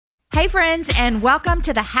Hey friends, and welcome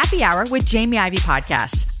to the Happy Hour with Jamie Ivey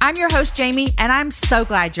podcast. I'm your host, Jamie, and I'm so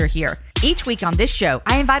glad you're here. Each week on this show,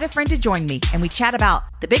 I invite a friend to join me, and we chat about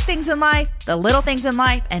the big things in life, the little things in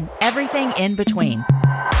life, and everything in between.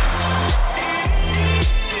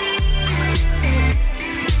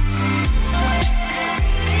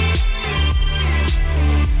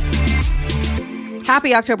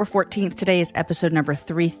 Happy October 14th. Today is episode number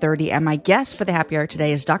 330, and my guest for the Happy Hour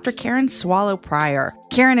today is Dr. Karen Swallow Prior.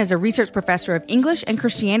 Karen is a research professor of English and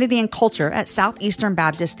Christianity and Culture at Southeastern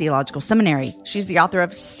Baptist Theological Seminary. She's the author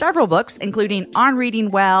of several books, including On Reading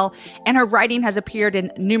Well, and her writing has appeared in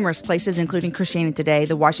numerous places, including Christianity Today,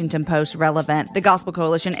 The Washington Post, Relevant, The Gospel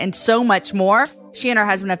Coalition, and so much more. She and her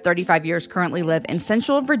husband of 35 years currently live in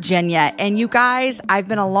Central Virginia. And you guys, I've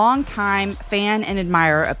been a long time fan and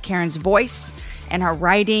admirer of Karen's voice and her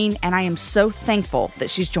writing, and I am so thankful that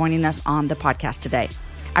she's joining us on the podcast today.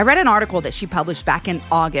 I read an article that she published back in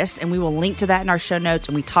August, and we will link to that in our show notes,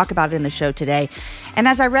 and we talk about it in the show today. And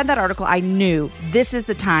as I read that article, I knew this is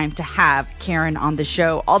the time to have Karen on the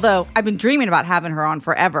show, although I've been dreaming about having her on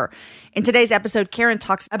forever. In today's episode, Karen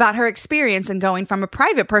talks about her experience in going from a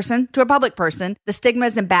private person to a public person, the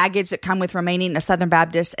stigmas and baggage that come with remaining a Southern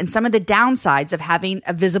Baptist, and some of the downsides of having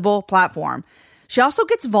a visible platform. She also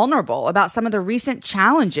gets vulnerable about some of the recent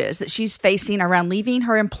challenges that she's facing around leaving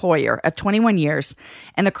her employer of 21 years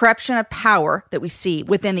and the corruption of power that we see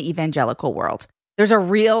within the evangelical world. There's a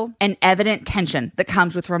real and evident tension that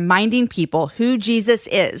comes with reminding people who Jesus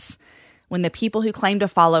is when the people who claim to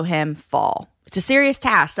follow him fall. It's a serious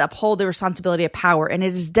task to uphold the responsibility of power, and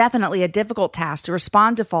it is definitely a difficult task to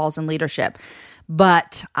respond to falls in leadership.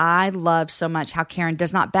 But I love so much how Karen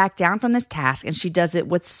does not back down from this task, and she does it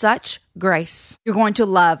with such grace. You're going to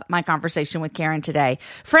love my conversation with Karen today.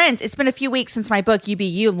 Friends, it's been a few weeks since my book,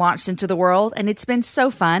 UBU, launched into the world, and it's been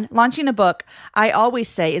so fun. Launching a book, I always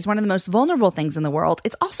say, is one of the most vulnerable things in the world.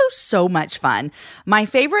 It's also so much fun. My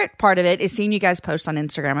favorite part of it is seeing you guys post on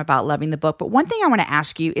Instagram about loving the book. But one thing I want to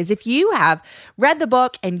ask you is if you have read the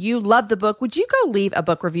book and you love the book, would you go leave a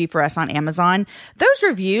book review for us on Amazon? Those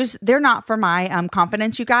reviews, they're not for my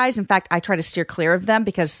confidence, you guys. In fact, I try to steer clear of them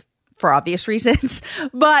because for obvious reasons,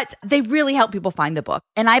 but they really help people find the book.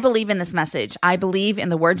 And I believe in this message. I believe in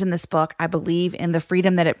the words in this book. I believe in the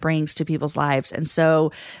freedom that it brings to people's lives. And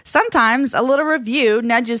so sometimes a little review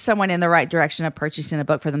nudges someone in the right direction of purchasing a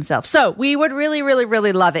book for themselves. So we would really, really,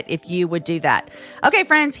 really love it if you would do that. Okay,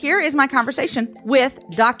 friends, here is my conversation with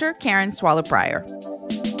Dr. Karen Swallow Prior.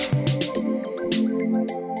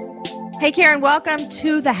 Hey, Karen, welcome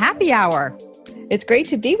to the Happy Hour. It's great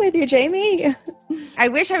to be with you, Jamie. I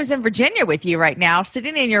wish I was in Virginia with you right now,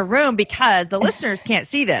 sitting in your room, because the listeners can't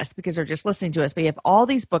see this because they're just listening to us. But you have all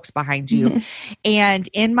these books behind you. Mm-hmm. And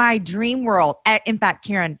in my dream world, in fact,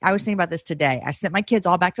 Karen, I was thinking about this today. I sent my kids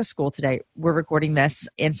all back to school today. We're recording this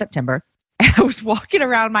in September. And I was walking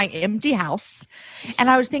around my empty house and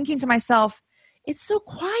I was thinking to myself, it's so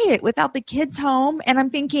quiet without the kids home. And I'm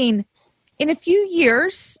thinking, in a few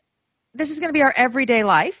years, this is going to be our everyday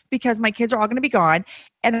life because my kids are all going to be gone.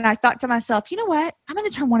 And I thought to myself, you know what? I'm going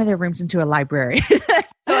to turn one of their rooms into a library.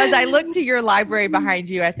 So as I look to your library behind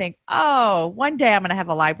you, I think, oh, one day I'm going to have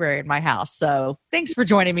a library in my house. So thanks for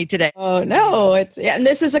joining me today. Oh, no. And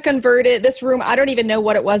this is this room, I don't even know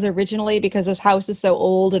what it was originally because this house is so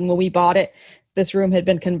old. And when we bought it, this room had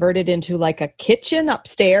been converted into like a kitchen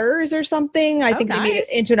upstairs or something. I think nice. They made it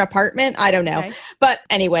into an apartment. I don't know. Okay. But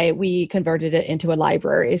anyway, we converted it into a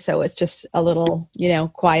library. So it's just a little,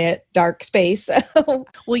 quiet, dark space.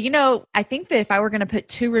 Well, I think that if I were going to put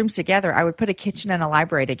two rooms together, I would put a kitchen and a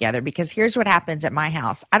library together because here's what happens at my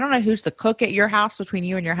house. I don't know who's the cook at your house between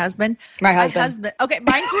you and your husband. My husband. Okay,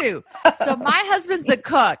 mine too. So my husband's the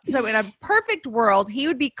cook. So in a perfect world, he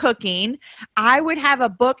would be cooking. I would have a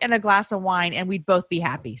book and a glass of wine and we'd both be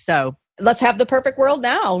happy. So let's have the perfect world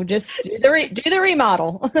now. Just do the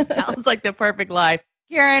remodel. Sounds like the perfect life.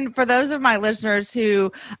 Karen, for those of my listeners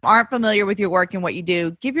who aren't familiar with your work and what you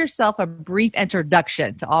do, give yourself a brief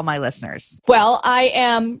introduction to all my listeners. Well, I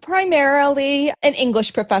am primarily an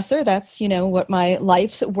English professor. That's, what my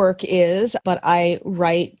life's work is. But I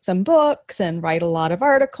write some books and write a lot of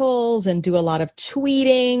articles and do a lot of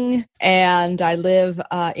tweeting. And I live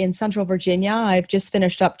in Central Virginia. I've just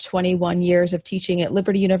finished up 21 years of teaching at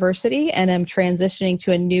Liberty University and am transitioning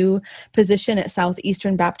to a new position at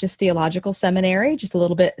Southeastern Baptist Theological Seminary, just a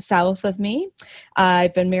little bit south of me.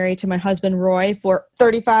 I've been married to my husband, Roy, for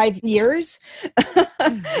 35 years.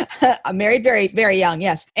 I'm married very, very young,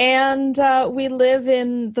 yes. And we live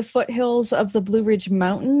in the foothills of the Blue Ridge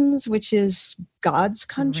Mountains, which is God's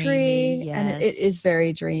country. Dreamy, yes. And it is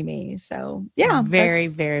very dreamy. So yeah, very,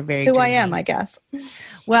 that's very, very who dreamy. I am, I guess.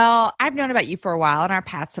 Well, I've known about you for a while and our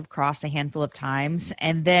paths have crossed a handful of times.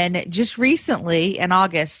 And then just recently in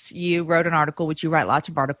August, you wrote an article, which you write lots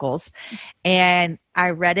of articles. And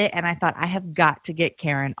I read it and I thought I have got to get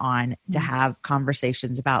Karen on to have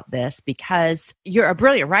conversations about this because you're a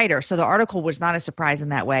brilliant writer. So the article was not a surprise in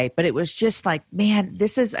that way, but it was just like, man,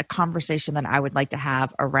 this is a conversation that I would like to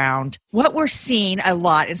have around what we're seeing a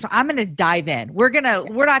lot. And so I'm going to dive in. We're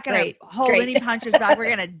not going to hold any punches back.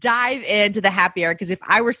 We're going to dive into the happy hour because if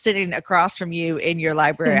I were sitting across from you in your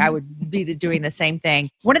library, I would be doing the same thing.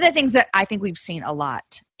 One of the things that I think we've seen a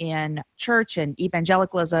lot in church and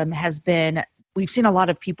evangelicalism has been we've seen a lot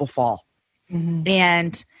of people fall.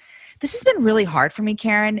 And this has been really hard for me,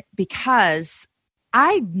 Karen, because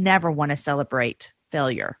I never want to celebrate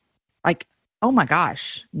failure. Like, oh my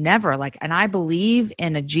gosh, never. Like, and I believe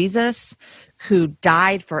in a Jesus who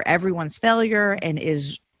died for everyone's failure and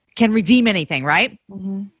can redeem anything, right?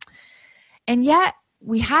 And yet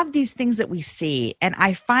we have these things that we see. And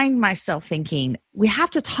I find myself thinking, we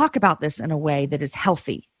have to talk about this in a way that is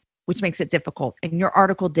healthy, which makes it difficult. And your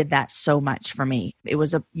article did that so much for me.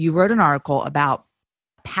 You wrote an article about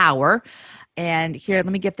power. And here, let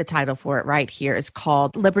me get the title for it right here. It's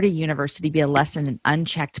called Liberty University Be a Lesson in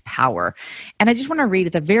Unchecked Power. And I just want to read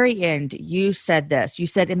at the very end, you said this. You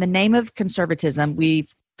said, in the name of conservatism,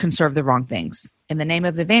 we've conserved the wrong things. In the name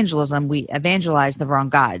of evangelism, we evangelize the wrong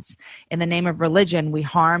gods. In the name of religion, we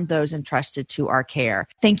harm those entrusted to our care.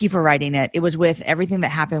 Thank you for writing it. It was with everything that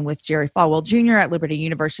happened with Jerry Falwell Jr. at Liberty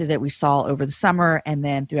University that we saw over the summer and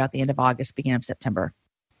then throughout the end of August, beginning of September.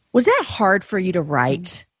 Was that hard for you to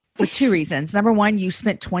write? For two reasons. Number one, you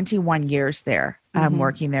spent 21 years there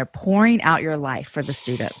working there, pouring out your life for the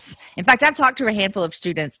students. In fact, I've talked to a handful of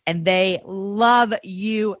students and they love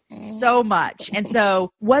you so much. And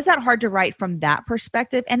so was that hard to write from that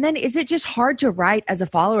perspective? And then is it just hard to write as a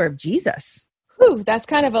follower of Jesus? Ooh, that's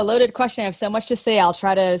kind of a loaded question. I have so much to say. I'll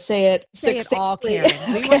try to say it succinctly. Say it all, Karen.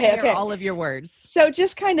 We want to hear all of your words. So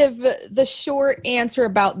just kind of the short answer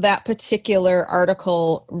about that particular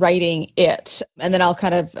article, writing it, and then I'll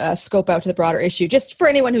kind of scope out to the broader issue, just for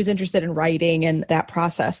anyone who's interested in writing and that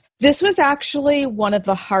process. This was actually one of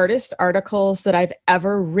the hardest articles that I've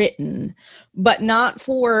ever written, but not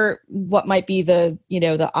for what might be the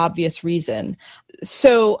obvious reason.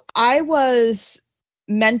 So I was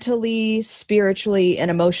mentally, spiritually,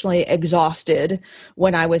 and emotionally exhausted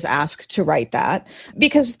when I was asked to write that,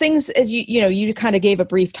 because things, as you kind of gave a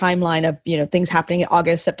brief timeline of, things happening in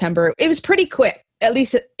August, September. It was pretty quick, at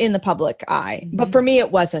least in the public eye. But for me,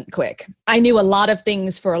 it wasn't quick. I knew a lot of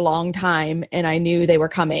things for a long time and I knew they were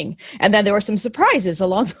coming. And then there were some surprises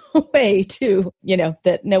along the way too,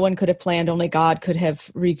 that no one could have planned, only God could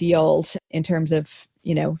have revealed in terms of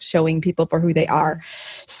showing people for who they are.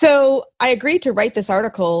 So I agreed to write this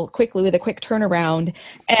article quickly with a quick turnaround.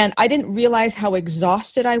 And I didn't realize how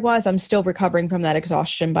exhausted I was. I'm still recovering from that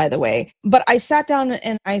exhaustion, by the way. But I sat down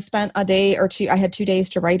and I spent a day or two. I had 2 days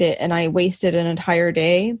to write it. And I wasted an entire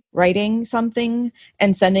day writing something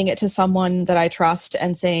and sending it to someone that I trust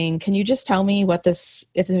and saying, can you just tell me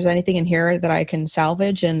if there's anything in here that I can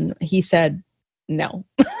salvage? And he said, no.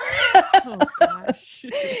 Oh, gosh.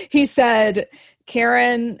 He said,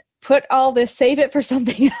 Karen, put all this, save it for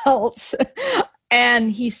something else.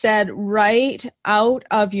 And he said, write out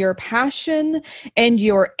of your passion and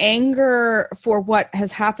your anger for what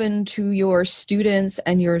has happened to your students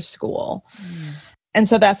and your school. And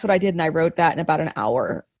so that's what I did. And I wrote that in about an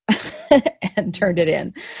hour and turned it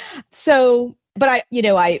in. So, but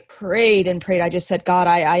I prayed and prayed. I just said, God,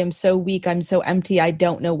 I am so weak. I'm so empty. I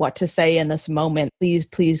don't know what to say in this moment.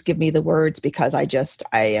 Please give me the words because I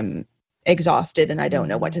am exhausted and I don't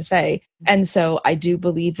know what to say. And so I do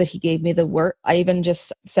believe that he gave me the word. I even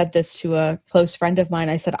just said this to a close friend of mine.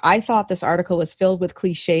 I said, I thought this article was filled with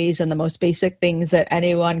cliches and the most basic things that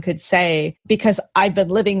anyone could say because I've been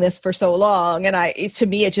living this for so long. And to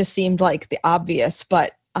me, it just seemed like the obvious,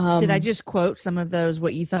 but did I just quote some of those,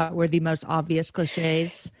 what you thought were the most obvious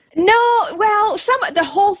cliches? No, well, the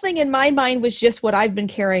whole thing in my mind was just what I've been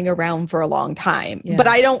carrying around for a long time, but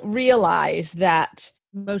I don't realize that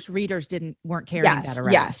most readers weren't carrying that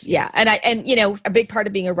around. Yes. And a big part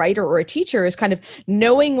of being a writer or a teacher is kind of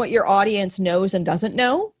knowing what your audience knows and doesn't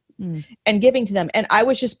know and giving to them. And I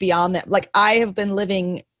was just beyond that. Like I have been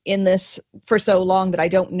living in this for so long that I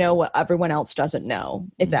don't know what everyone else doesn't know,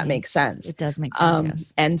 if that makes sense. It does make sense,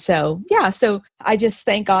 yes. And so, so I just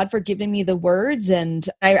thank God for giving me the words. And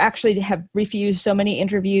I actually have refused so many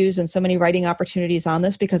interviews and so many writing opportunities on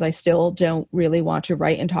this because I still don't really want to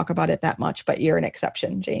write and talk about it that much, but you're an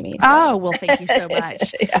exception, Jamie. So. Oh, well, thank you so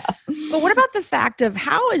much. But what about the fact of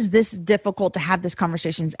how is this difficult to have these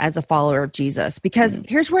conversations as a follower of Jesus? Because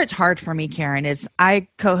here's where it's hard for me, Karen, is I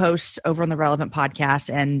co-host over on the Relevant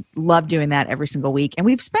podcast and love doing that every single week. And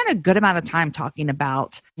we've spent a good amount of time talking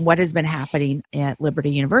about what has been happening at Liberty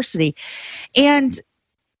University. And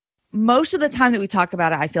most of the time that we talk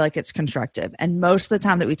about it, I feel like it's constructive. And most of the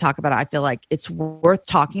time that we talk about it, I feel like it's worth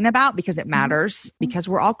talking about because it matters, because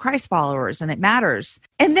we're all Christ followers and it matters.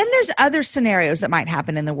 And then there's other scenarios that might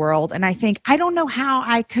happen in the world. And I think, I don't know how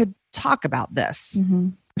I could talk about this.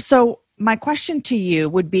 So my question to you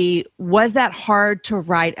would be, was that hard to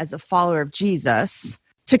write as a follower of Jesus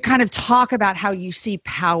to kind of talk about how you see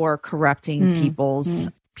power corrupting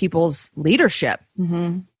people's leadership?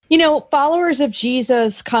 You know, followers of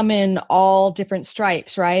Jesus come in all different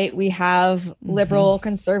stripes, right? We have liberal,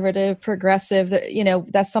 conservative, progressive,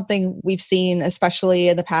 that's something we've seen, especially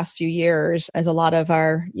in the past few years, as a lot of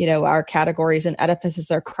our categories and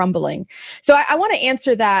edifices are crumbling. So I want to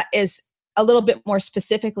answer that as a little bit more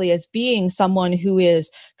specifically as being someone who is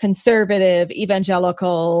conservative,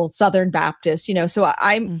 evangelical, Southern Baptist, so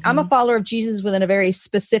I'm a follower of Jesus within a very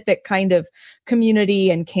specific kind of community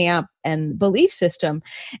and camp and belief system.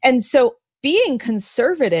 And so being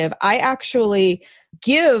conservative, I actually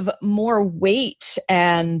give more weight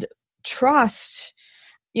and trust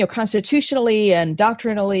constitutionally and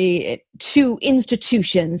doctrinally to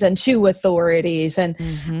institutions and to authorities and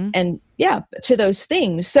to those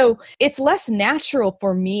things. So it's less natural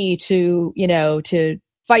for me to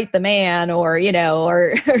fight the man or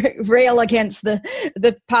rail against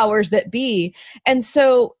the powers that be. And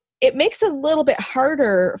so it makes it a little bit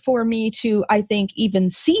harder for me to, I think, even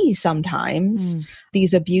see sometimes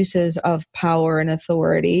these abuses of power and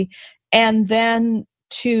authority, and then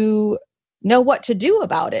to know what to do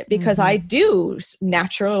about it, because I do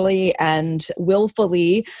naturally and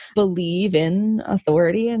willfully believe in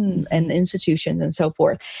authority and institutions and so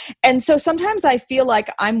forth. And so sometimes I feel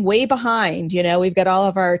like I'm way behind. We've got all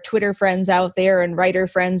of our Twitter friends out there and writer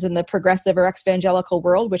friends in the progressive or evangelical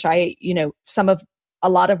world, which a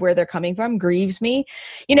lot of where they're coming from grieves me,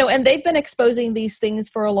 and they've been exposing these things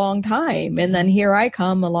for a long time. And then here I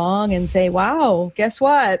come along and say, wow, guess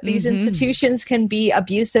what? These institutions can be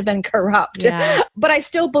abusive and corrupt, but I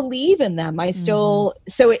still believe in them. So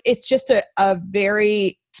it's just a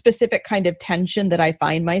very specific kind of tension that I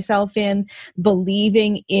find myself in,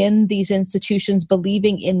 believing in these institutions,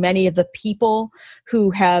 believing in many of the people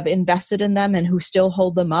who have invested in them and who still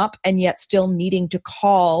hold them up, and yet still needing to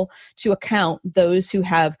call to account those who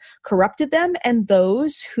have corrupted them and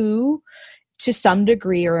those who, to some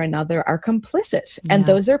degree or another, are complicit. And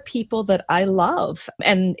those are people that I love.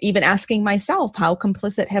 And even asking myself, how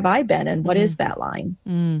complicit have I been? And what is that line?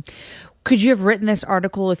 Could you have written this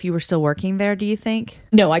article if you were still working there, do you think?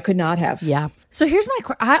 No, I could not have. Yeah. So here's my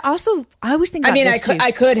question. I always think about this too.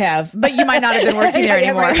 I could have. But you might not have been working there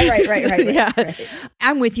anymore. Right. Right.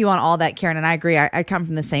 I'm with you on all that, Karen, and I agree. I come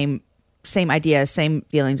from the same ideas, same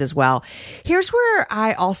feelings as well. Here's where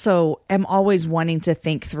I also am always wanting to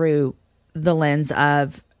think through the lens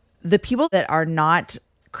of the people that are not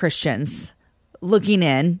Christians looking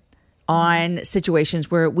in on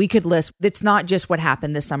situations where we could list, it's not just what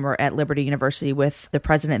happened this summer at Liberty University with the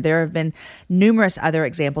president. There have been numerous other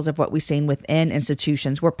examples of what we've seen within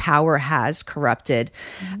institutions where power has corrupted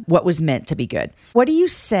what was meant to be good. What do you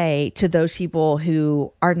say to those people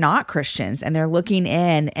who are not Christians and they're looking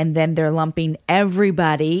in and then they're lumping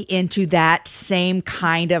everybody into that same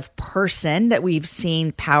kind of person that we've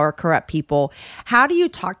seen power corrupt people? How do you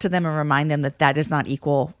talk to them and remind them that that does not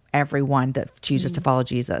equal everyone that chooses to follow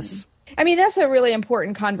Jesus? I mean, that's a really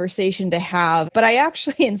important conversation to have. But I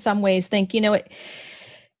actually, in some ways, think,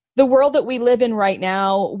 the world that we live in right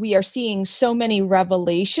now, we are seeing so many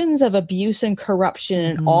revelations of abuse and corruption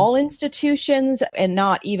in all institutions, and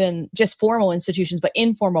not even just formal institutions, but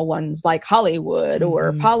informal ones like Hollywood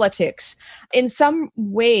or politics. In some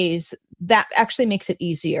ways, that actually makes it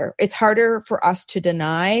easier. It's harder for us to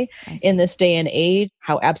deny in this day and age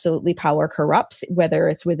how absolutely power corrupts, whether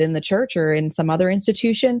it's within the church or in some other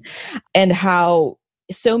institution, and how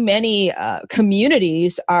so many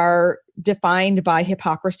communities are defined by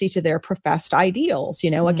hypocrisy to their professed ideals.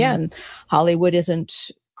 Again, Hollywood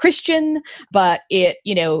isn't Christian, but it,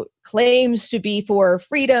 claims to be for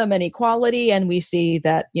freedom and equality. And we see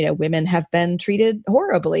that, women have been treated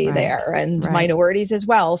horribly there, and minorities as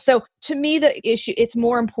well. So to me, the issue, it's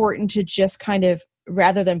more important to just kind of,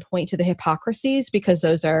 rather than point to the hypocrisies, because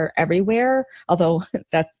those are everywhere, although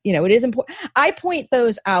that's, it is important. I point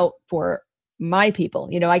those out for my people.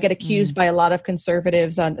 I get accused by a lot of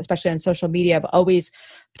conservatives, especially on social media, of always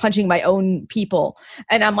punching my own people.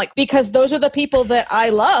 And I'm like, because those are the people that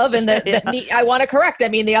I love and that I want to correct. I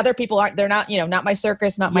mean, the other people they're not, not my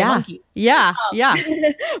circus, not my monkey. Yeah.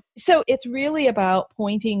 So it's really about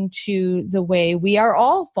pointing to the way we are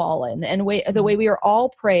all fallen and the way we are all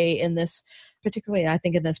prey in this, particularly, I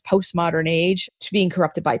think, in this postmodern age, to being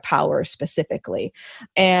corrupted by power specifically.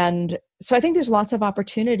 And so I think there's lots of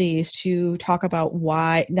opportunities to talk about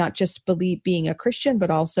why, not just being a Christian,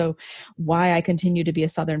 but also why I continue to be a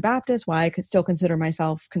Southern Baptist, why I could still consider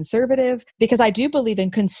myself conservative, because I do believe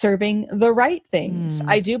in conserving the right things.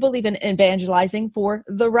 I do believe in evangelizing for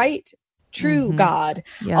the right true God.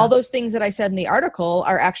 Yeah. All those things that I said in the article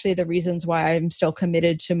are actually the reasons why I'm still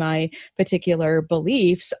committed to my particular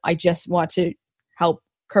beliefs. I just want to help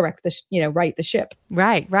correct right the ship.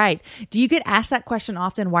 Right. Do you get asked that question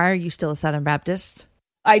often? Why are you still a Southern Baptist?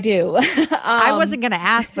 I do. I wasn't going to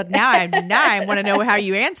ask, but now I want to know how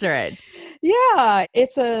you answer it. Yeah,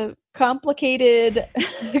 it's a complicated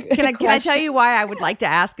Can I tell you why I would like to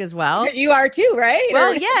ask as well? You are too, right?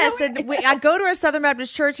 Well, yes. And I go to a Southern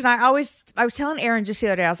Baptist church, and I was telling Aaron just the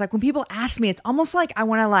other day, I was like, when people ask me, it's almost like I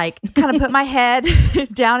want to kind of put my head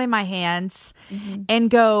down in my hands and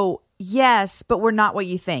go, yes, but we're not what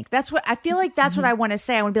you think. That's what I feel like. That's what I want to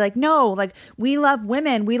say. I want to be like, no, we love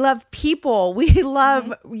women. We love people. We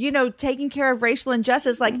love, taking care of racial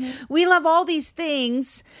injustice. We love all these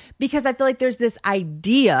things, because I feel like there's this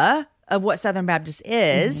idea of what Southern Baptist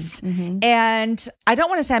is. And I don't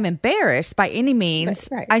want to say I'm embarrassed by any means.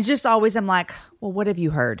 Right. I just always am like, well, what have you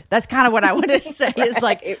heard? That's kind of what I want to say is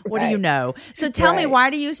what do you know? So tell me, why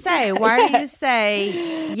do you say,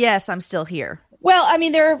 yes, I'm still here? Well, I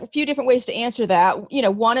mean, there are a few different ways to answer that.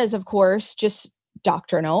 One is, of course, just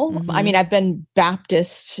doctrinal. I mean, I've been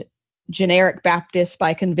generic Baptist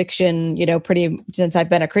by conviction, pretty since I've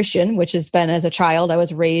been a Christian, which has been as a child. I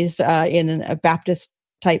was raised in a Baptist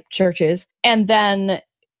type churches. And then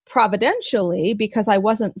providentially, because I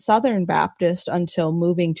wasn't Southern Baptist until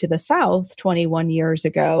moving to the South 21 years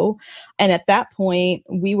ago. And at that point,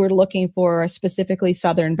 we were looking for a specifically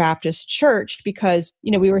Southern Baptist church because,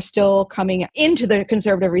 we were still coming into the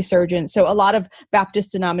conservative resurgence. So a lot of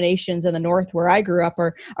Baptist denominations in the North where I grew up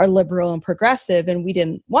are liberal and progressive, and we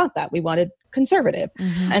didn't want that. We wanted conservative.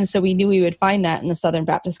 And so we knew we would find that in the Southern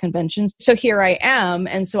Baptist Convention. So here I am.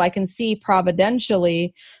 And so I can see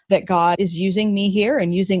providentially that God is using me here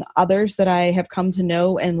and using others that I have come to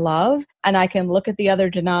know and love. And I can look at the other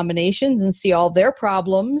denominations and see all their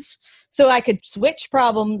problems. So I could switch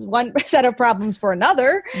one set of problems for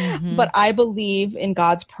another. But I believe in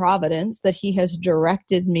God's providence that He has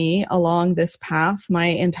directed me along this path my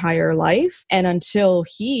entire life. And until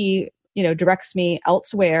He directs me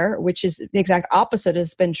elsewhere, which is the exact opposite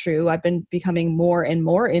has been true. I've been becoming more and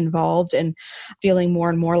more involved and feeling more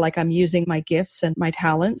and more like I'm using my gifts and my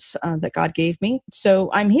talents that God gave me. So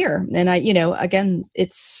I'm here. And again,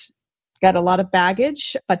 it's got a lot of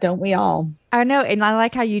baggage, but don't we all? I know. And I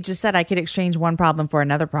like how you just said I could exchange one problem for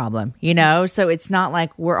another problem, So it's not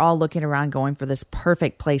like we're all looking around going for this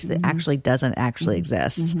perfect place that actually doesn't actually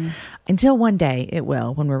exist until one day it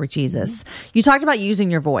will, when we're with Jesus. You talked about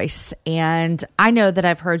using your voice. And I know that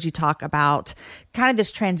I've heard you talk about kind of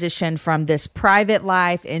this transition from this private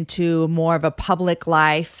life into more of a public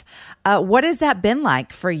life. What has that been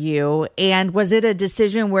like for you? And was it a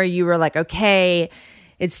decision where you were like, okay,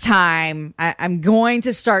 it's time, I'm going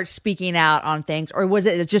to start speaking out on things? Or was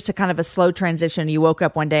it just a kind of a slow transition? You woke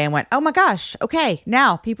up one day and went, oh my gosh, okay,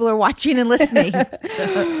 now people are watching and listening.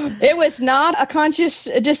 It was not a conscious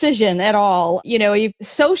decision at all.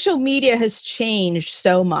 Social media has changed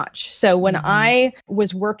so much. So when I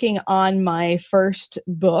was working on my first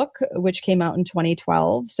book, which came out in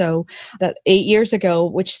 2012, so that 8 years ago,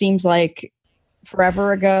 which seems like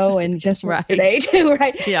forever ago and just yesterday too,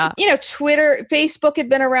 right? Yeah. Facebook had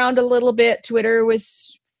been around a little bit. Twitter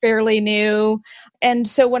was fairly new. And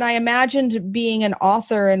so when I imagined being an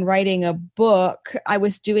author and writing a book, I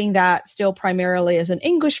was doing that still primarily as an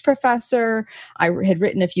English professor. I had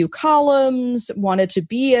written a few columns, wanted to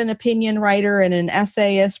be an opinion writer and an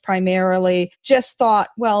essayist primarily. Just thought,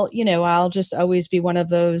 well, I'll just always be one of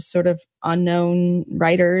those sort of unknown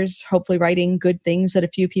writers, hopefully writing good things that a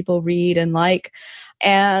few people read and like.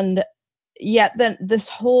 And yet then this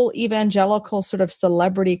whole evangelical sort of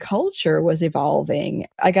celebrity culture was evolving.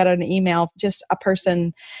 I got an email, just a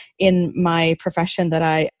person in my profession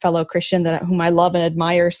fellow Christian whom I love and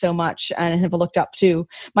admire so much and have looked up to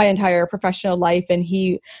my entire professional life. And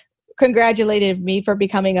he congratulated me for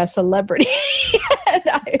becoming a celebrity. And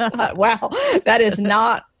I thought, wow, that is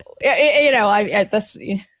not, that's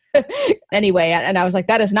anyway. And I was like,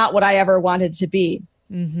 that is not what I ever wanted to be.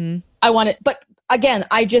 Mm-hmm. But again,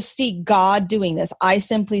 I just see God doing this. I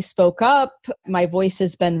simply spoke up. My voice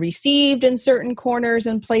has been received in certain corners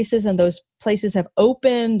and places, and those places have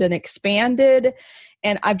opened and expanded.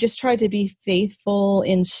 And I've just tried to be faithful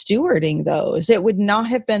in stewarding those. This would not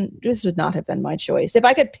have been my choice. If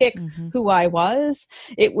I could pick who I was,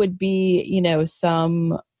 it would be,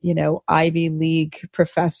 some, Ivy League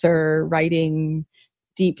professor writing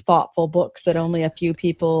deep, thoughtful books that only a few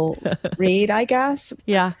people read, I guess.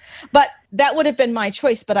 Yeah. But that would have been my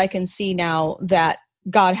choice. But I can see now that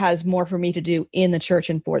God has more for me to do in the church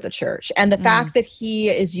and for the church. And the fact that he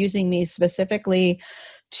is using me specifically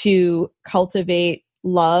to cultivate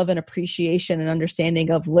love and appreciation and understanding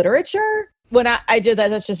of literature, when I did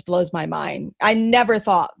that just blows my mind. I never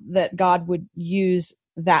thought that God would use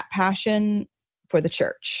that passion for the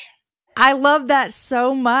church. I love that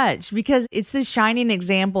so much because it's this shining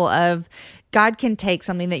example of God can take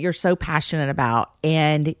something that you're so passionate about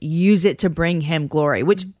and use it to bring him glory,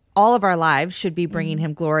 which all of our lives should be bringing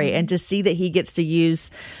him glory. And to see that he gets to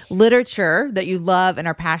use literature that you love and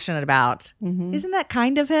are passionate about, isn't that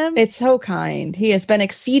kind of him? It's so kind. He has been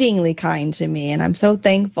exceedingly kind to me, and I'm so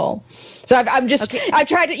thankful. So I've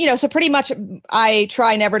tried to, so pretty much I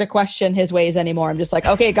try never to question his ways anymore. I'm just like,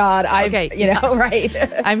 okay, God, right.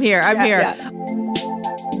 I'm here. Yeah.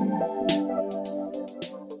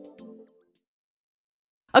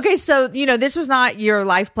 Okay, so, this was not your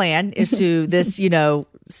life plan, is to this,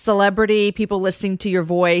 celebrity, people listening to your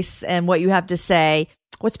voice and what you have to say.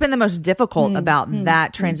 What's been the most difficult about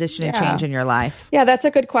that transition and change in your life? Yeah, that's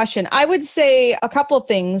a good question. I would say a couple of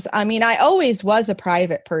things. I mean, I always was a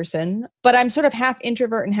private person, but I'm sort of half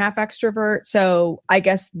introvert and half extrovert. So I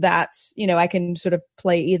guess that's, I can sort of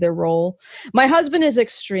play either role. My husband is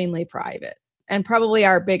extremely private, and probably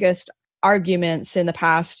our biggest arguments in the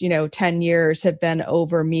past, 10 years have been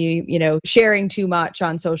over me, sharing too much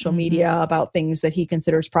on social media about things that he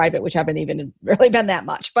considers private, which haven't even really been that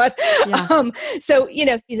much. But so,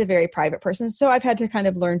 he's a very private person. So I've had to kind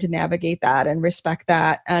of learn to navigate that and respect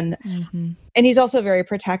that. And he's also very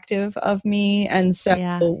protective of me. And so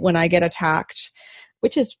when I get attacked,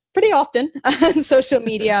 which is pretty often on social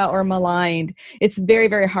media or maligned, it's very,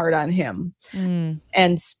 very hard on him.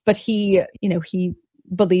 But he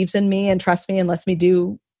believes in me and trusts me and lets me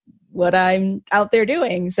do what I'm out there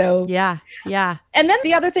doing. So yeah. And then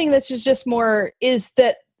the other thing that's just more is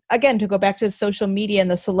that, again, to go back to the social media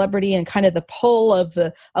and the celebrity and kind of the pull of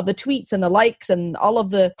the tweets and the likes and all of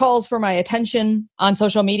the calls for my attention on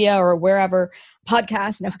social media or wherever,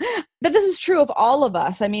 podcasts. No, but this is true of all of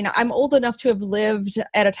us. I mean, I'm old enough to have lived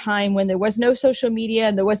at a time when there was no social media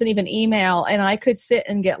and there wasn't even email, and I could sit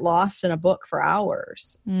and get lost in a book for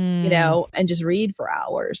hours, and just read for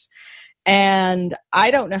hours. And I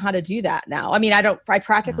don't know how to do that now. I mean,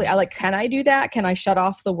 can I do that? Can I shut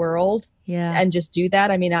off the world and just do that?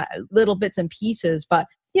 I mean, little bits and pieces, but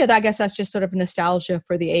I guess that's just sort of nostalgia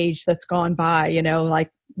for the age that's gone by, like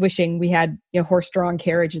wishing we had, horse-drawn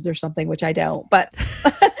carriages or something, which I don't, but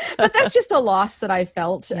that's just a loss that I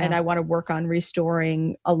felt. And I want to work on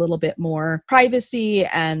restoring a little bit more privacy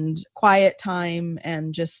and quiet time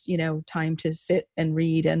and just, time to sit and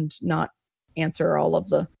read and not answer all of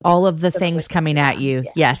the things coming at you.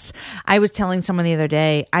 Yeah. Yes. I was telling someone the other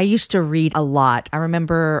day, I used to read a lot. I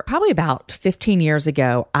remember probably about 15 years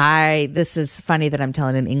ago, this is funny that I'm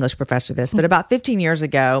telling an English professor this, but about 15 years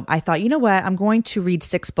ago, I thought, you know what? I'm going to read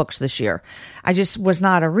 6 books this year. I just was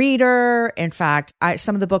not a reader. In fact,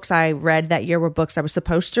 some of the books I read that year were books I was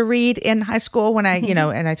supposed to read in high school when I,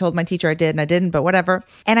 and I told my teacher I did and I didn't, but whatever.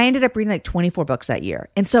 And I ended up reading like 24 books that year.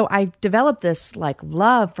 And so I developed this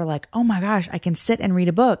love for oh my gosh, I can sit and read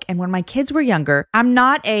a book. And when my kids were younger, I'm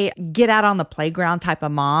not a get out on the playground type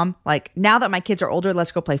of mom. Now that my kids are older,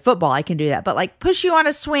 let's go play football. I can do that. But push you on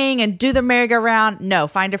a swing and do the merry-go-round. No,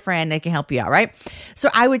 find a friend that can help you out, right? So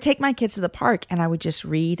I would take my kids to the park and I would just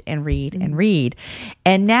read and read and read.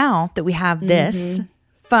 And now that we have this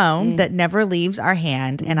phone that never leaves our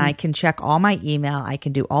hand and I can check all my email, I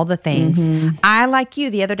can do all the things. I, like you,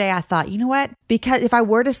 the other day I thought, you know what? Because if I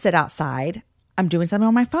were to sit outside, I'm doing something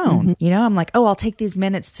on my phone. You know, I'm like, oh, I'll take these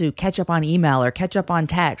minutes to catch up on email or catch up on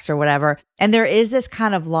text or whatever. And there is this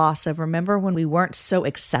kind of loss of, remember when we weren't so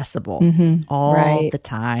accessible all the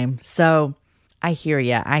time. So I hear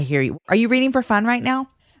you. I hear you. Are you reading for fun right now?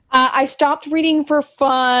 I stopped reading for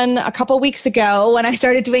fun a couple weeks ago when I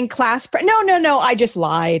started doing class prep. No. I just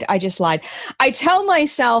lied. I tell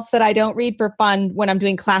myself that I don't read for fun when I'm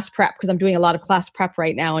doing class prep because I'm doing a lot of class prep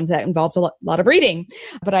right now, and that involves a lot of reading.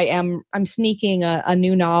 But I'm sneaking a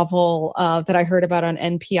new novel that I heard about on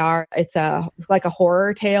NPR. It's like a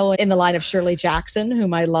horror tale in the line of Shirley Jackson,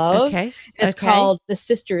 whom I love. It's called The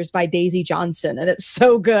Sisters by Daisy Johnson, and it's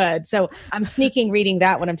so good. So I'm sneaking reading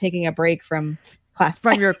that when I'm taking a break from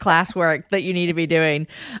your classwork that you need to be doing.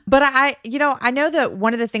 But I know that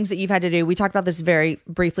one of the things that you've had to do, we talked about this very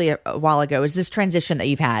briefly a while ago, is this transition that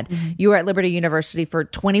you've had. You were at Liberty University for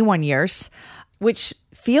 21 years, which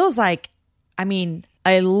feels like,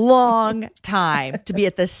 a long time to be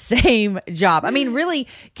at the same job. Really,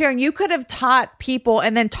 Karen, you could have taught people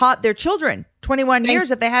and then taught their children 21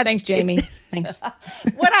 years if they had. Thanks, Jamie. Thanks.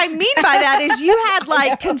 What I mean by that is you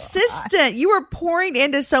had consistent, you were pouring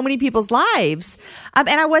into so many people's lives. And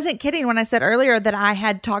I wasn't kidding when I said earlier that I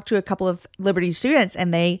had talked to a couple of Liberty students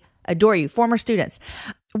and they adore you, former students.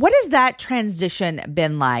 What has that transition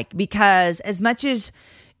been like? Because as much as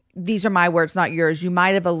these are my words, not yours, you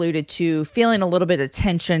might have alluded to feeling a little bit of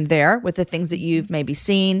tension there with the things that you've maybe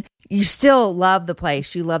seen. You still love the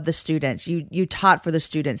place. You love the students. You taught for the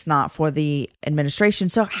students, not for the administration.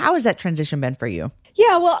 So how has that transition been for you?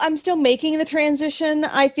 Yeah, well, I'm still making the transition,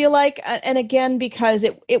 I feel like. And again, because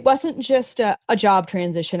it wasn't just a job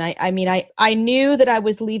transition. I knew that I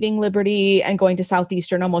was leaving Liberty and going to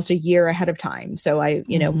Southeastern almost a year ahead of time. So I,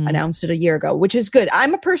 announced it a year ago, which is good.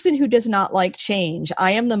 I'm a person who does not like change.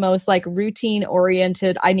 I am the most routine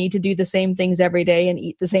oriented. I need to do the same things every day and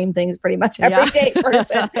eat the same things pretty much every day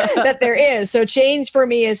person that there is. So change for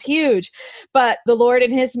me is huge. But the Lord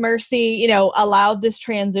in his mercy, allowed this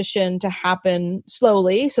transition to happen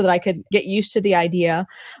slowly so that I could get used to the idea.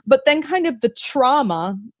 But then kind of the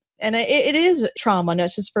trauma, and it is trauma,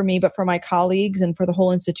 not just for me, but for my colleagues and for the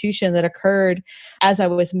whole institution that occurred as I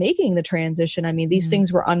was making the transition. These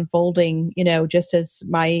things were unfolding, just as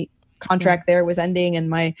my contract there was ending and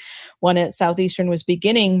my one at Southeastern was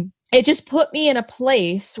beginning. It just put me in a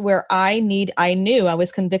place where I knew I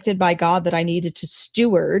was convicted by God that I needed to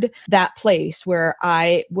steward that place where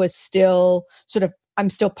I was still I'm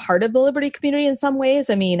still part of the Liberty community in some ways.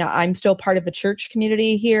 I'm still part of the church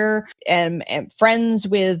community here and friends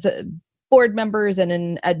with board members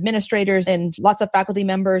and administrators and lots of faculty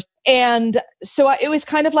members. And so it was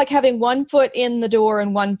kind of like having one foot in the door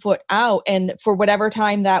and one foot out. And for whatever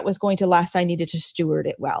time that was going to last, I needed to steward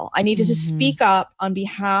it well. I needed to speak up on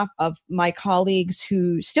behalf of my colleagues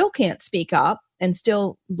who still can't speak up and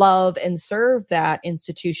still love and serve that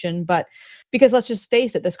institution. But because let's just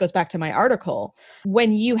face it, this goes back to my article.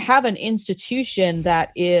 When you have an institution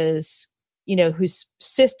that is, whose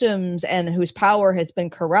systems and whose power has been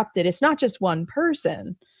corrupted, it's not just one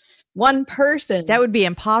person. That would be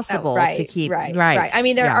impossible to keep. Right.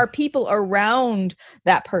 There are people around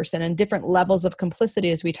that person and different levels of complicity,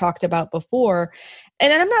 as we talked about before.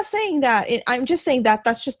 And I'm not saying that, I'm just saying that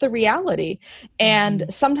that's just the reality. And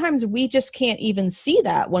sometimes we just can't even see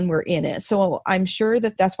that when we're in it. So I'm sure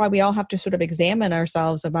that that's why we all have to sort of examine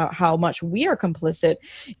ourselves about how much we are complicit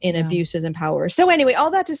in abuses and power. So anyway, all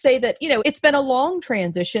that to say that, it's been a long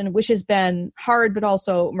transition, which has been hard, but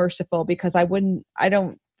also merciful, because I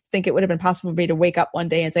don't think it would have been possible for me to wake up one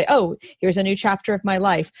day and say, oh, here's a new chapter of my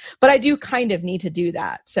life. But I do kind of need to do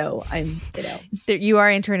that. So you are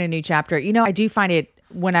entering a new chapter. I do find it,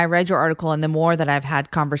 when I read your article and the more that I've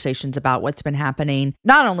had conversations about what's been happening,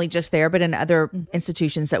 not only just there, but in other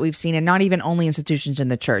institutions that we've seen, and not even only institutions in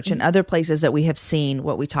the church, and other places that we have seen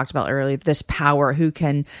what we talked about earlier, this power who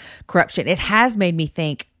can corruption. It has made me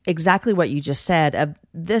think exactly what you just said of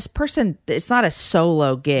this person. It's not a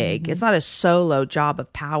solo gig. It's not a solo job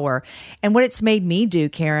of power. And what it's made me do,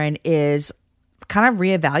 Karen, is kind of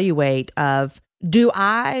reevaluate of, do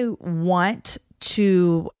I want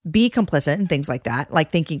to be complicit and things like that? Like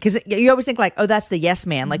thinking, because you always think oh, that's the yes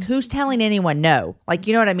man. Like who's telling anyone no?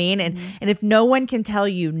 You know what I mean? And if no one can tell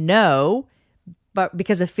you no, but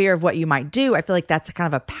because of fear of what you might do, I feel like that's kind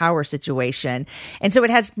of a power situation. And so it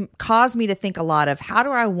has caused me to think a lot of, how do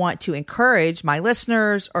I want to encourage my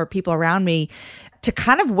listeners or people around me to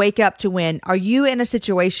kind of wake up to when, are you in a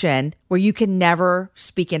situation where you can never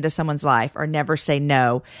speak into someone's life or never say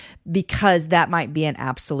no, because that might be an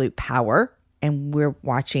absolute power. And we're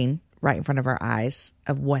watching right in front of our eyes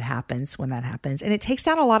of what happens when that happens. And it takes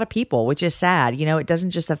down a lot of people, which is sad. You know, it doesn't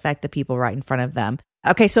just affect the people right in front of them.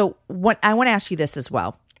 Okay, so what I want to ask you this as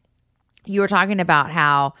well. You were talking about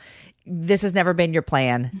how this has never been your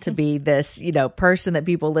plan to be this, you know, person that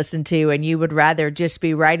people listen to, and you would rather just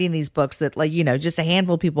be writing these books that, like, you know, just a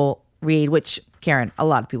handful of people read, which, Karen, a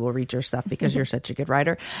lot of people read your stuff because you're such a good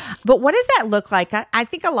writer. But what does that look like? I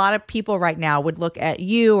think a lot of people right now would look at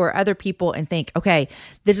you or other people and think, okay,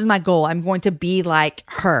 this is my goal. I'm going to be like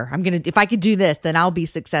her. If I could do this, then I'll be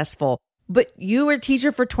successful. But you were a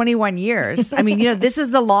teacher for 21 years. I mean, you know, this is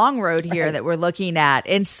the long road here that we're looking at.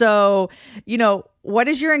 And so, you know, what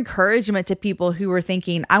is your encouragement to people who are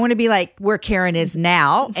thinking, I want to be like where Karen is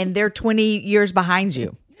now, and they're 20 years behind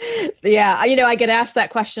you? Yeah. You know, I get asked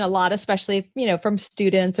that question a lot, especially, you know, from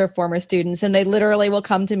students or former students. And they literally will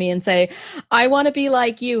come to me and say, I want to be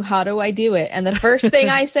like you. How do I do it? And the first thing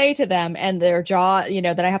I say to them, and their jaw, you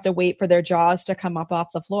know, that I have to wait for their jaws to come up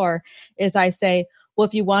off the floor, is I say, well,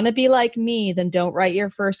 if you want to be like me, then don't write your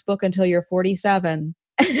first book until you're 47.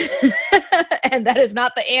 And that is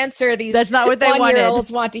not the answer that's not what they 1-year-olds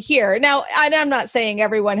want to hear. Now, I'm not saying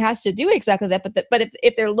everyone has to do exactly that, but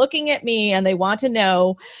if they're looking at me and they want to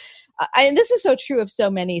know, and this is so true of so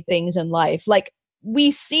many things in life, like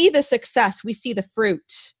we see the success, we see the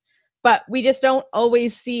fruit, but we just don't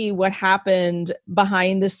always see what happened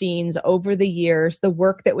behind the scenes over the years, the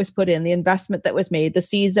work that was put in, the investment that was made, the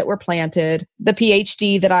seeds that were planted, the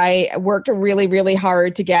PhD that I worked really, really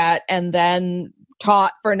hard to get, and then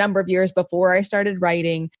taught for a number of years before I started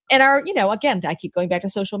writing. And our, you know, again, I keep going back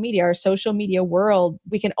to social media, our social media world,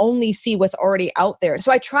 we can only see what's already out there.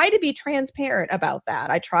 So I try to be transparent about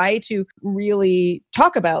that. I try to really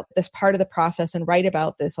talk about this part of the process and write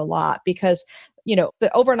about this a lot, because you know,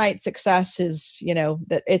 the overnight success is, you know,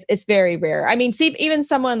 that it's very rare. I mean, see, even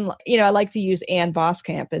someone, you know, I like to use Ann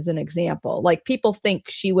Voskamp as an example. Like, people think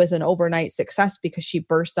she was an overnight success because she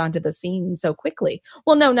burst onto the scene so quickly.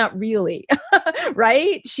 Well, no, not really.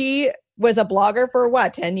 Right? She was a blogger for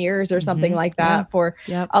 10 years or something like that for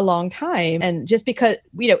a long time. And just because,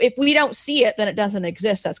 you know, if we don't see it, then it doesn't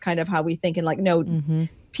exist. That's kind of how we think. And like, no,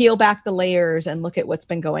 peel back the layers and look at what's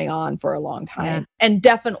been going on for a long time, and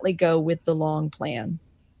definitely go with the long plan.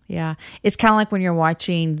 Yeah. It's kind of like when you're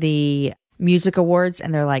watching the music awards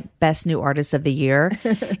and they're like best new artist of the year.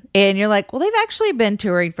 And you're like, well, they've actually been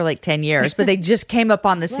touring for like 10 years, but they just came up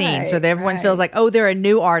on the scene. So everyone feels like, oh, they're a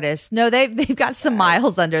new artist. No, they've got some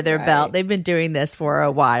miles under their belt. They've been doing this for a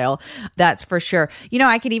while. That's for sure. You know,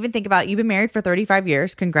 I can even think about, you've been married for 35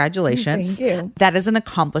 years. Congratulations. Thank you. That is an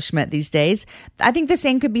accomplishment these days. I think the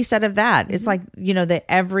same could be said of that. It's like, you know,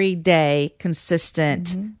 the everyday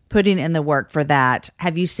consistent putting in the work for that.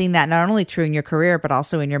 Have you seen that not only true in your career, but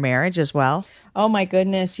also in your marriage as well? Oh my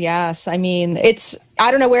goodness. Yes. I mean,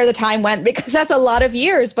 I don't know where the time went, because that's a lot of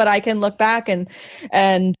years, but I can look back and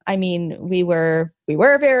I mean, we were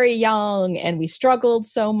very young and we struggled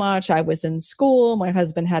so much. I was in school. My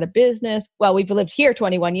husband had a business. Well, we've lived here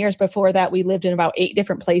 21 years. Before that, we lived in about 8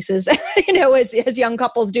 different places, you know, as young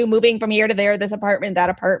couples do, moving from here to there, this apartment, that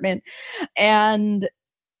apartment. And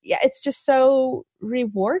yeah, it's just so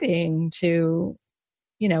rewarding to,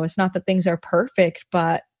 you know, it's not that things are perfect,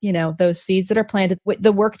 but, you know, those seeds that are planted,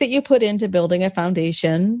 the work that you put into building a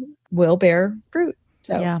foundation will bear fruit.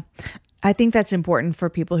 So yeah, I think that's important for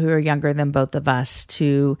people who are younger than both of us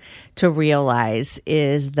to realize,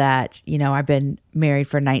 is that, you know, I've been married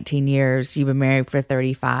for 19 years. You've been married for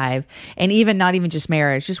 35. And even not even just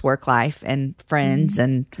marriage, just work life and friends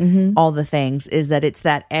and all the things, is that it's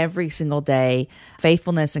that every single day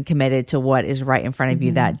faithfulness and committed to what is right in front of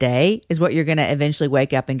you that day is what you're going to eventually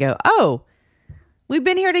wake up and go, oh, we've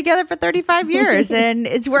been here together for 35 years and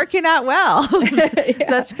it's working out well.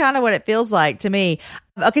 That's kind of what it feels like to me.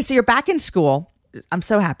 Okay, so you're back in school. I'm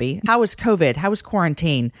so happy. How was COVID? How was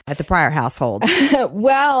quarantine at the Pryor household?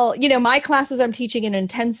 Well, you know, my classes, I'm teaching an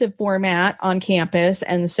intensive format on campus.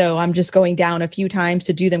 And so I'm just going down a few times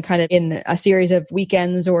to do them kind of in a series of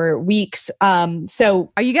weekends or weeks.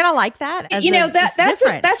 So are you going to like that? You know, that's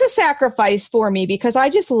a sacrifice for me, because I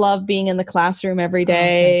just love being in the classroom every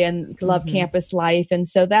day and love campus life. And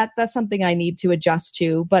so that's something I need to adjust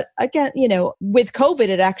to. But again, you know, with COVID,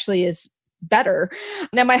 it actually is better.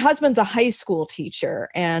 Now, my husband's a high school teacher,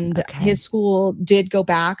 and his school did go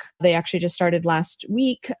back. They actually just started last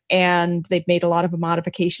week, and they've made a lot of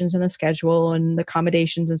modifications in the schedule and the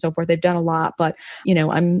accommodations and so forth. They've done a lot, but, you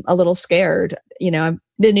know, I'm a little scared. You know,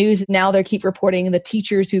 the news now, they keep reporting the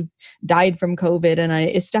teachers who've died from COVID, and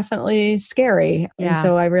it's definitely scary. Yeah. And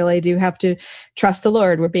so I really do have to trust the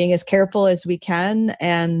Lord. We're being as careful as we can.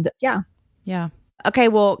 And yeah. Okay,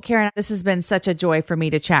 well, Karen, this has been such a joy for me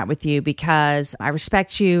to chat with you because I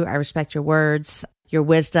respect you. I respect your words, your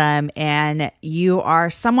wisdom, and you are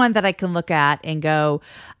someone that I can look at and go,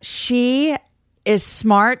 she is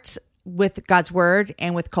smart with God's word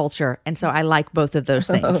and with culture. And so I like both of those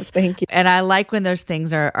things. Oh, thank you. And I like when those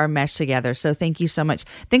things are meshed together. So thank you so much.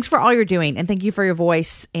 Thanks for all you're doing. And thank you for your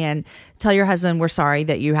voice. And tell your husband we're sorry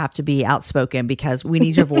that you have to be outspoken because we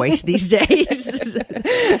need your voice these days.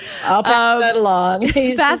 I'll pass that along.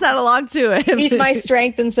 Pass that along to him. He's my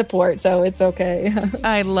strength and support, so it's okay.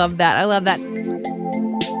 I love that. I love that.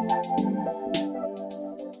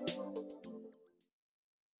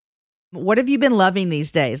 What have you been loving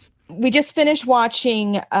these days? We just finished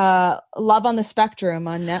watching Love on the Spectrum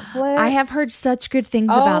on Netflix. I have heard such good things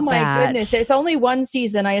about that. Oh my goodness. It's only one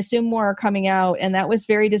season. I assume more are coming out. And that was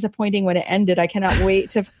very disappointing when it ended. I cannot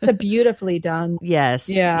wait to beautifully done. Yes.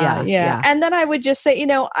 Yeah. And then I would just say,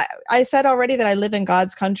 I said already that I live in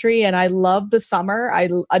God's country and I love the summer. I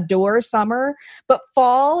adore summer, but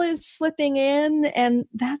fall is slipping in and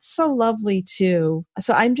that's so lovely too.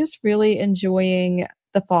 So I'm just really enjoying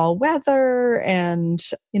the fall weather and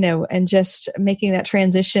just making that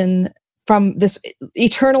transition from this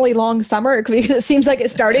eternally long summer because it seems like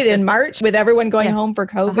it started in March with everyone going home for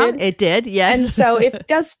COVID. It did. Yes. And so it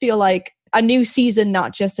does feel like a new season,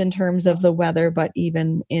 not just in terms of the weather, but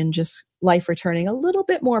even in just life returning a little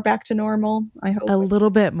bit more back to normal. I hope a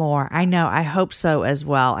little bit more. I know. I hope so as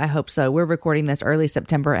well. I hope so. We're recording this early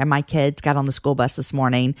September and my kids got on the school bus this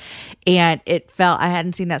morning and I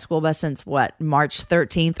hadn't seen that school bus since March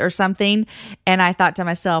 13th or something. And I thought to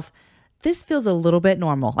myself, this feels a little bit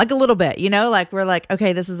normal, like a little bit, we're like,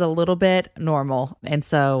 okay, this is a little bit normal. And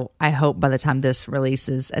so I hope by the time this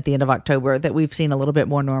releases at the end of October that we've seen a little bit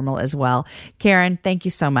more normal as well. Karen, thank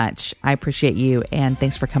you so much. I appreciate you. And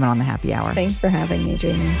thanks for coming on the Happy Hour. Thanks for having me,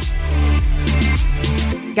 Jamie.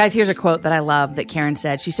 Guys, here's a quote that I love that Karen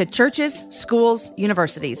said. She said, churches, schools,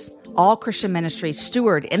 universities, all Christian ministries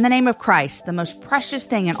steward in the name of Christ, the most precious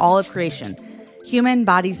thing in all of creation, human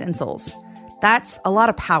bodies and souls. That's a lot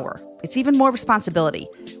of power. It's even more responsibility.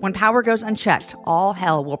 When power goes unchecked, all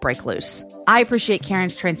hell will break loose. I appreciate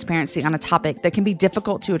Karen's transparency on a topic that can be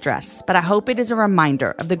difficult to address, but I hope it is a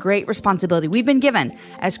reminder of the great responsibility we've been given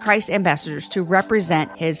as Christ ambassadors to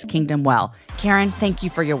represent his kingdom well. Karen, thank you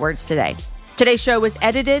for your words today. Today's show was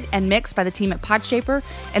edited and mixed by the team at Podshaper,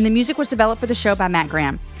 and the music was developed for the show by Matt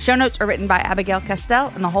Graham. Show notes are written by Abigail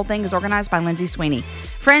Castell, and the whole thing is organized by Lindsay Sweeney.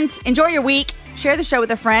 Friends, enjoy your week. Share the show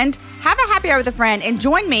with a friend. Have a happy hour with a friend, and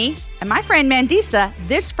join me and my friend Mandisa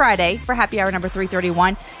this Friday for happy hour number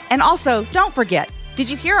 331. And also, don't forget, did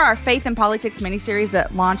you hear our Faith and Politics miniseries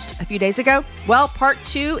that launched a few days ago? Well, part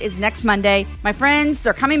 2 is next Monday. My friends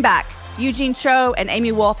are coming back. Eugene Cho and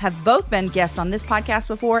Amy Wolf have both been guests on this podcast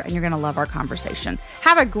before, and you're going to love our conversation.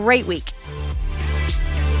 Have a great week.